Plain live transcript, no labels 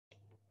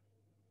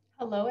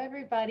Hello,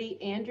 everybody.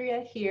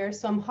 Andrea here.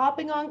 So I'm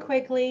hopping on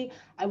quickly.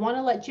 I want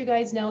to let you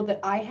guys know that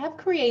I have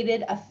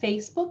created a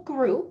Facebook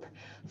group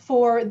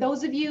for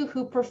those of you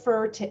who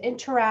prefer to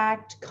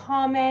interact,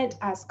 comment,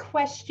 ask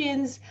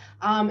questions,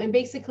 and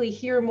basically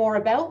hear more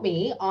about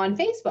me on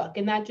Facebook.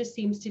 And that just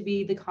seems to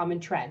be the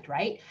common trend,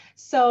 right?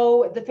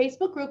 So the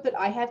Facebook group that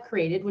I have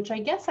created, which I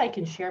guess I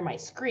can share my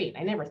screen.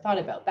 I never thought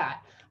about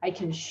that. I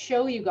can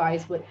show you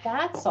guys what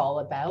that's all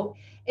about.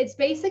 It's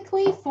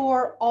basically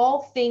for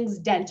all things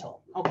dental.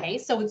 Okay,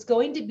 so it's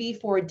going to be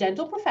for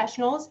dental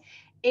professionals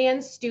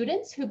and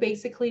students who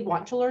basically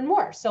want to learn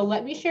more. So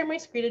let me share my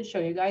screen and show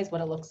you guys what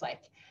it looks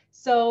like.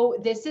 So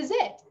this is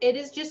it. It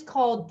is just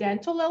called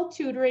Dentalelle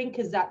Tutoring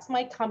because that's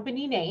my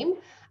company name.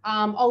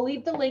 I'll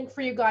leave the link for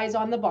you guys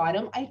on the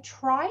bottom. I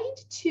tried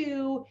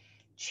to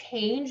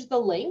change the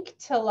link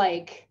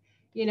to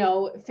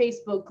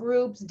Facebook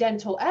groups,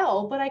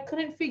 Dentalelle, but I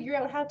couldn't figure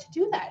out how to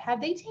do that.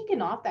 Have they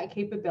taken off that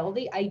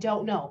capability? I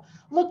don't know.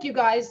 Look, you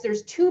guys,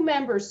 there's two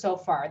members so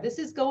far. This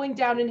is going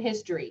down in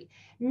history.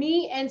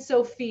 Me and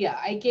Sophia.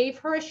 I gave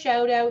her a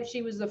shout out.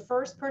 She was the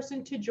first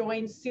person to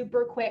join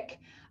super quick.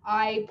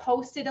 I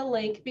posted a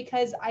link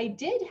because I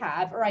do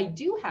have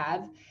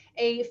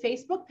a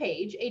Facebook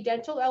page, a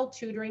Dentalelle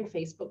Tutoring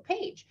Facebook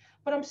page.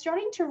 But I'm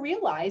starting to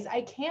realize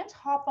I can't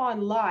hop on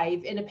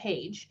live in a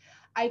page.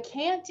 I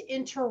can't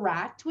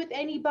interact with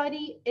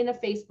anybody in a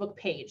Facebook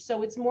page.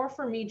 So it's more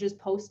for me just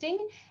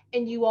posting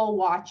and you all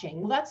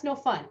watching. Well, that's no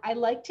fun. I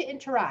like to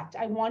interact.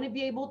 I want to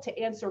be able to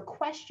answer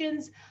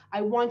questions.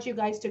 I want you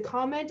guys to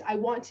comment. I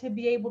want to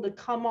be able to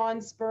come on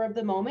spur of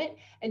the moment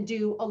and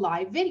do a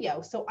live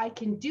video. So I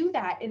can do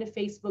that in a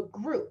Facebook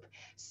group.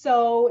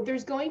 So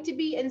there's going to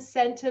be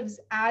incentives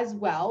as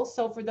well.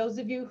 So for those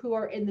of you who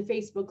are in the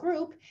Facebook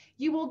group,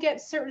 you will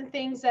get certain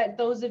things that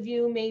those of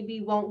you maybe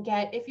won't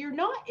get if you're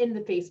not in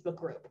the Facebook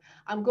group.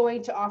 I'm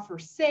going to offer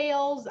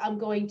sales. I'm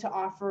going to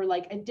offer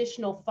like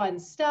additional fun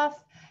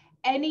stuff,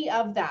 any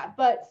of that.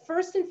 But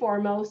first and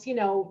foremost,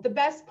 the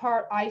best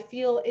part I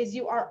feel is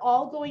you are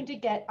all going to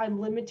get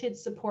unlimited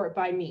support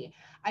by me.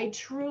 I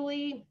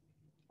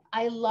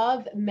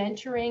love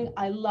mentoring.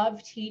 I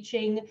love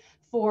teaching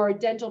for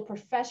dental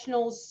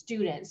professionals,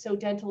 students. So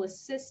dental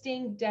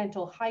assisting,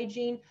 dental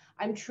hygiene.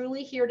 I'm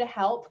truly here to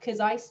help because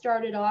I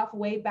started off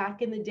way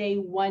back in the day,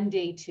 one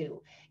day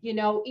two.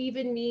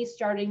 Even me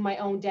starting my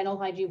own dental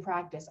hygiene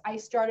practice, I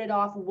started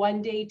off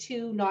one day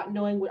two, not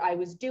knowing what I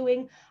was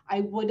doing.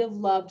 I would have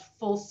loved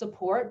full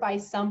support by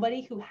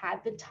somebody who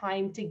had the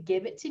time to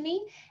give it to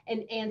me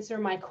and answer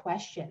my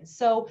questions.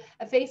 So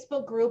a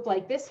Facebook group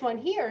like this one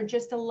here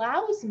just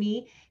allows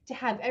me to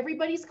have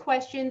everybody's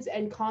questions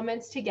and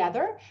comments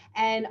together,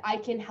 and I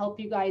can help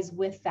you guys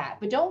with that.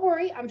 But don't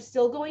worry, I'm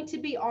still going to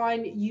be on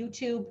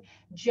YouTube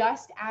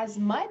just as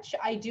much.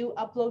 I do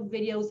upload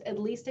videos at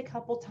least a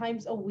couple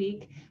times a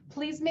week.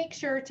 Please make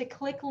sure to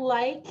click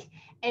like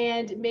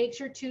and make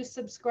sure to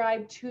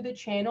subscribe to the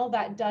channel.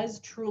 That does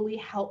truly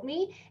help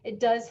me. It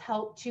does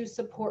help to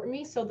support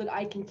me so that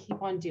I can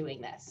keep on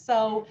doing this.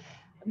 So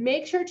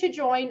make sure to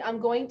join. I'm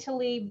going to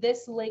leave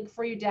this link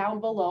for you down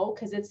below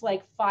because it's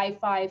like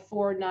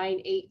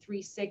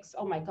 5549836.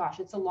 Oh my gosh,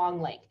 it's a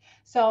long link.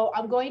 So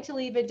I'm going to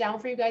leave it down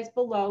for you guys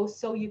below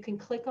so you can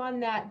click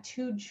on that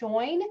to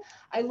join.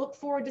 I look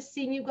forward to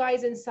seeing you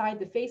guys inside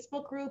the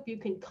Facebook group. You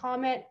can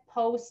comment,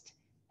 post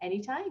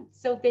anytime.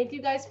 So thank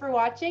you guys for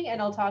watching,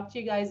 and I'll talk to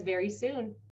you guys very soon.